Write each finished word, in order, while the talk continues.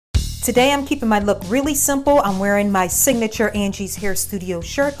Today I'm keeping my look really simple. I'm wearing my signature Angie's Hair Studio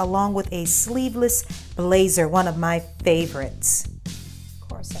shirt along with a sleeveless blazer, one of my favorites. Of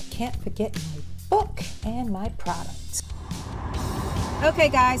course, I can't forget my book and my product. Okay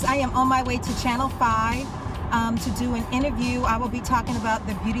guys, I am on my way to Channel 5 to do an interview. I will be talking about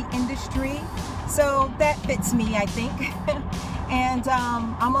the beauty industry. So that fits me, I think. And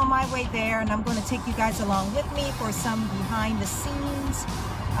I'm on my way there, and I'm going to take you guys along with me for some behind the scenes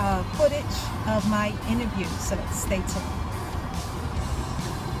footage of my interview, so stay tuned.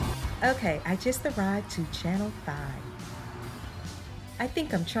 Okay, I just arrived to Channel 5. I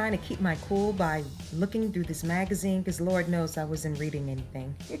think I'm trying to keep my cool by looking through this magazine, because Lord knows I wasn't reading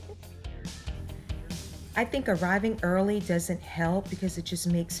anything. I think arriving early doesn't help because it just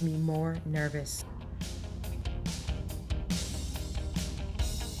makes me more nervous.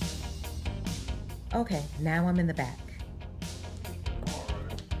 Okay, now I'm in the back.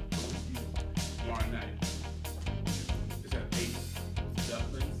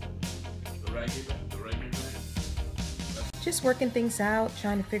 Just working things out,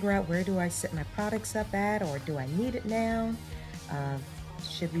 trying to figure out where do I set my products up at, or do I need it now?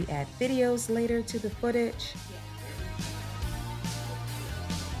 Should we add videos later to the footage?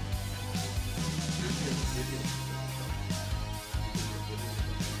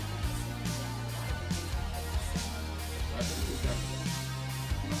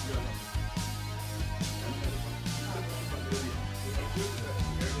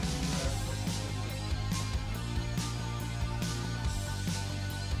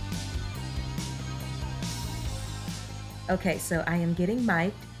 Okay, so I am getting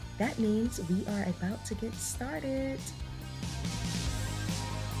mic'd. That means we are about to get started.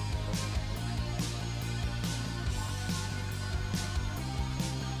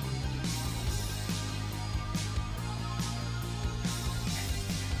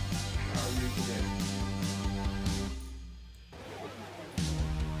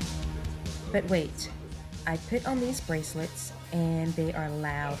 But wait, I put on these bracelets and they are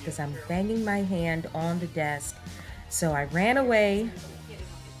loud because I'm banging my hand on the desk. So I ran away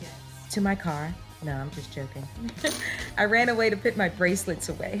to my car. No, I'm just joking. I ran away to put my bracelets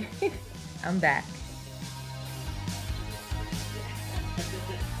away. I'm back.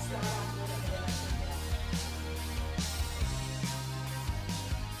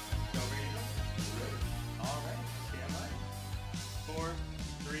 All right, stand by. 4,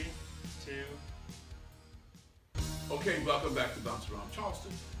 3, 2. Okay, welcome back to Bounce Around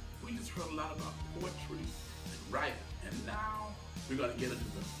Charleston. We just heard a lot about poetry and writing, and now we're going to get into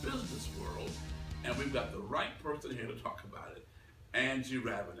the business world, and we've got the right person here to talk about it, Angie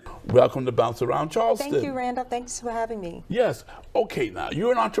Ravenel. Welcome to Bounce Around Charleston. Thank you, Randall. Thanks for having me. Yes. Okay, now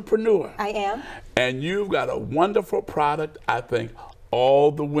you're an entrepreneur. I am. And you've got a wonderful product I think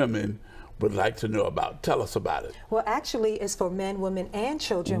all the women would like to know about. Tell us about it. Well, actually, it's for men, women, and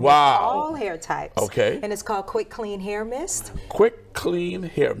children. Wow. With all hair types. Okay. And it's called Quick Clean Hair Mist. Quick Clean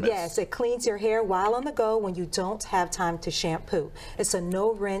Hair Mist. Yes, it cleans your hair while on the go when you don't have time to shampoo. It's a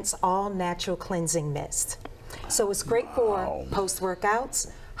no rinse, all natural cleansing mist. So it's great for post workouts,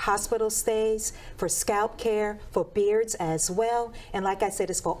 hospital stays, for scalp care, for beards as well. And like I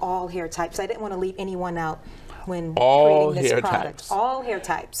said, it's for all hair types. I didn't want to leave anyone out when creating this product. All hair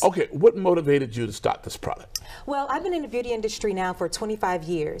types. Okay, what motivated you to start this product? Well, I've been in the beauty industry now for 25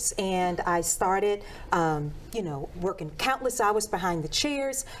 years, and I started, you know, working countless hours behind the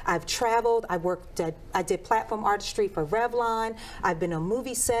chairs. I've traveled. I did platform artistry for Revlon. I've been on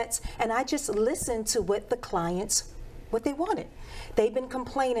movie sets, and I just listened to what the clients, what they wanted. They've been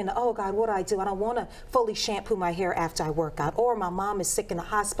complaining, oh God, what do? I don't want to fully shampoo my hair after I work out. Or my mom is sick in the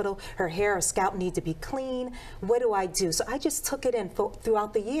hospital, her hair or scalp need to be clean. What do I do? So I just took it in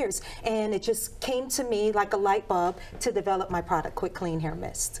throughout the years, and it just came to me like a light bulb to develop my product, Quick Clean Hair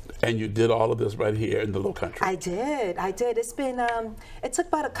Mist. And you did all of this right here in the Low Country? I did. It's been, it took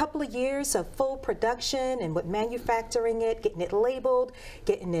about a couple of years of full production and with manufacturing it, getting it labeled,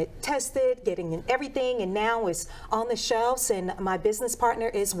 getting it tested, getting in everything, and now it's on the shelves. And my business partner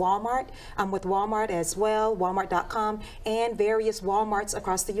is Walmart. I'm with Walmart as well, walmart.com, and various Walmarts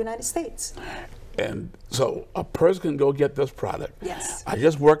across the United States. And so a person can go get this product. Yes. I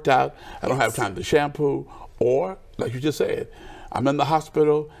just worked out, I don't have time to shampoo, or like you just said, I'm in the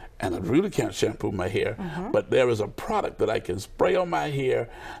hospital and I really can't shampoo my hair, but there is a product that I can spray on my hair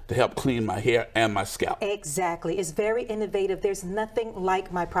to help clean my hair and my scalp. Exactly. It's very innovative. There's nothing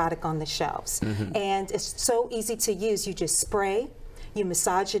like my product on the shelves. And it's so easy to use. You just spray, You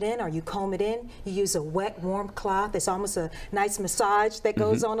massage it in or you comb it in. You use a wet, warm cloth. It's almost a nice massage that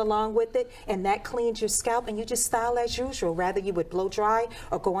goes on along with it, and that cleans your scalp, and you just style as usual. Rather you would blow dry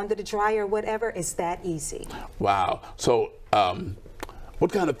or go under the dryer or whatever, it's that easy. Wow. So,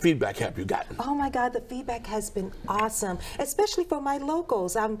 what kind of feedback have you gotten? Oh my God, the feedback has been awesome, especially for my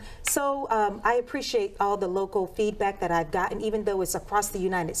locals. I appreciate all the local feedback that I've gotten, even though it's across the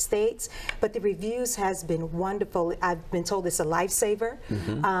United States, but the reviews has been wonderful. I've been told it's a lifesaver.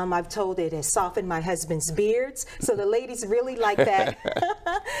 I've told it has softened my husband's beards, so the ladies really like that.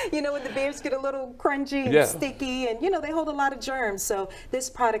 You know, when the beards get a little crunchy and sticky, and you know, they hold a lot of germs, so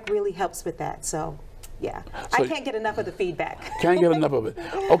this product really helps with that. So. Yeah, so I can't get enough of the feedback. Can't get enough of it.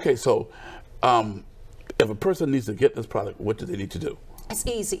 Okay, so if a person needs to get this product, what do they need to do? It's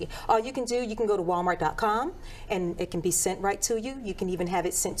easy. All you can do, you can go to Walmart.com and it can be sent right to you. You can even have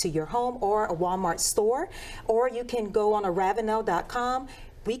it sent to your home or a Walmart store, or you can go on a Ravenel.com.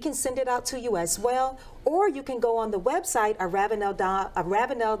 We can send it out to you as well, or you can go on the website,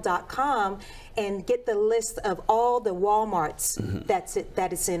 Ravenel.com, and get the list of all the Walmarts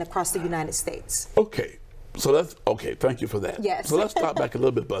that it's in across the United States. Okay, so that's okay. Thank you for that. Yes. So let's talk back a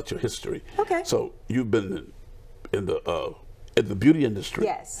little bit about your history. Okay. So you've been in the beauty industry.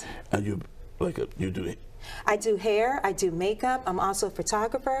 Yes. And you do. I do hair, I do makeup, I'm also a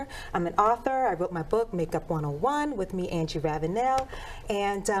photographer, I'm an author, I wrote my book, Makeup 101, with me, Angie Ravenel,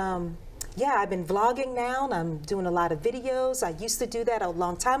 and yeah, I've been vlogging now, and I'm doing a lot of videos. I used to do that a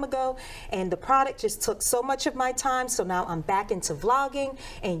long time ago, and the product just took so much of my time, so now I'm back into vlogging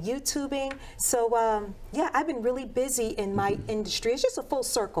and YouTubing. So yeah, I've been really busy in my industry. It's just a full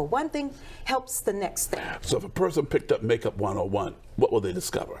circle. One thing helps the next thing. So if a person picked up Makeup 101, what will they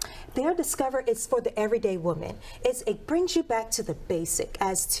discover? They'll discover it's for the everyday woman. It brings you back to the basic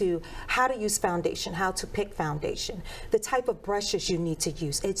as to how to use foundation, how to pick foundation, the type of brushes you need to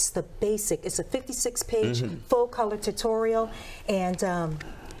use. It's the basic. It's a 56-page full color tutorial, and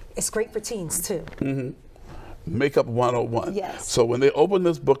it's great for teens too. Makeup 101. Yes. So when they open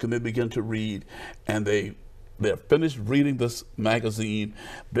this book and they begin to read, and they're finished reading this magazine,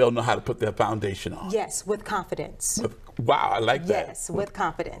 they'll know how to put their foundation on. Yes, with confidence. Wow, I like that. Yes, with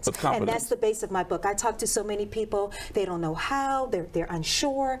confidence. With confidence. And that's the base of my book. I talk to so many people, they don't know how, they're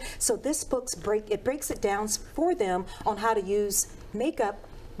unsure. So this book breaks it down for them on how to use makeup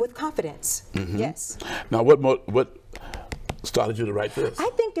with confidence. Yes. Now, what started you to write this?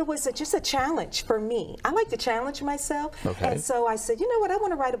 I think it was just a challenge for me. I like to challenge myself. Okay. And so I said, you know what, I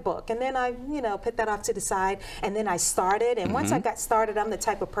want to write a book. And then I, put that off to the side. And then I started. And once I got started, I'm the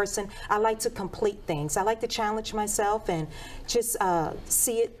type of person, I like to complete things. I like to challenge myself and just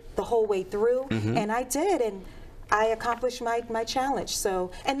see it the whole way through. And I did. And I accomplished my challenge.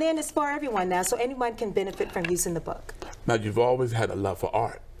 So, and then it's for everyone now. So anyone can benefit from using the book. Now, you've always had a love for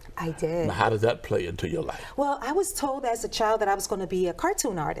art. I did. Now, how does that play into your life? Well, I was told as a child that I was going to be a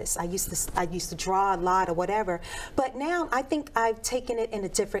cartoon artist. I used to draw a lot or whatever. But now I think I've taken it in a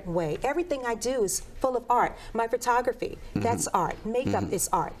different way. Everything I do is full of art. My photography, that's art. Makeup is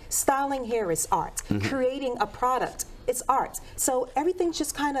art. Styling hair is art. Creating a product, it's art. So everything's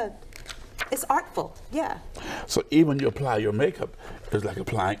just kind of, it's artful, yeah. So even you apply your makeup, it's like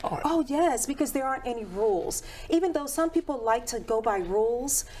applying art. Oh yes, because there aren't any rules. Even though some people like to go by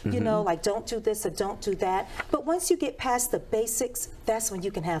rules, like don't do this or don't do that. But once you get past the basics, that's when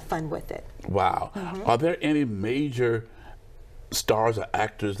you can have fun with it. Wow. Are there any major stars or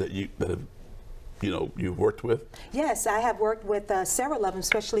actors that have you've worked with? Yes, I have worked with several of them,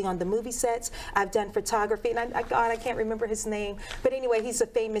 especially on the movie sets. I've done photography, and God, I can't remember his name. But anyway, he's a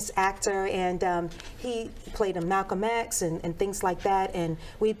famous actor, and he played in Malcolm X and things like that. And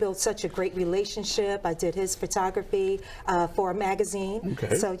we built such a great relationship. I did his photography for a magazine.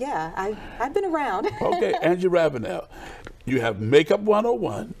 Okay. So yeah, I've been around. Okay, Angie Ravenel, you have Makeup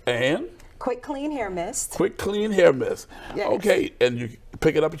 101 and Quick Clean Hair Mist. Quick Clean Hair Mist. Yes. Okay, and you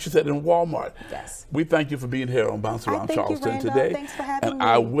pick it up, as you said, in Walmart. Yes. We thank you for being here on Bounce Around Charleston today. Thanks for having me. And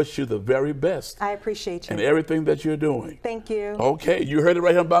I wish you the very best. I appreciate you. And everything that you're doing. Thank you. Okay, you heard it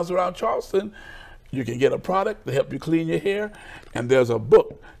right here on Bounce Around Charleston. You can get a product to help you clean your hair, and there's a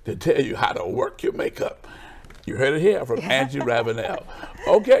book to tell you how to work your makeup. You heard it here from Angie Ravenel.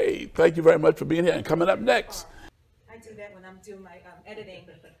 Okay, thank you very much for being here. And coming up next. I do that when I'm doing my editing.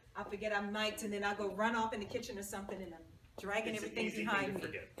 I forget I'm mic'd, and then I go run off in the kitchen or something, and I'm dragging everything behind me.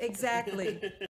 Exactly.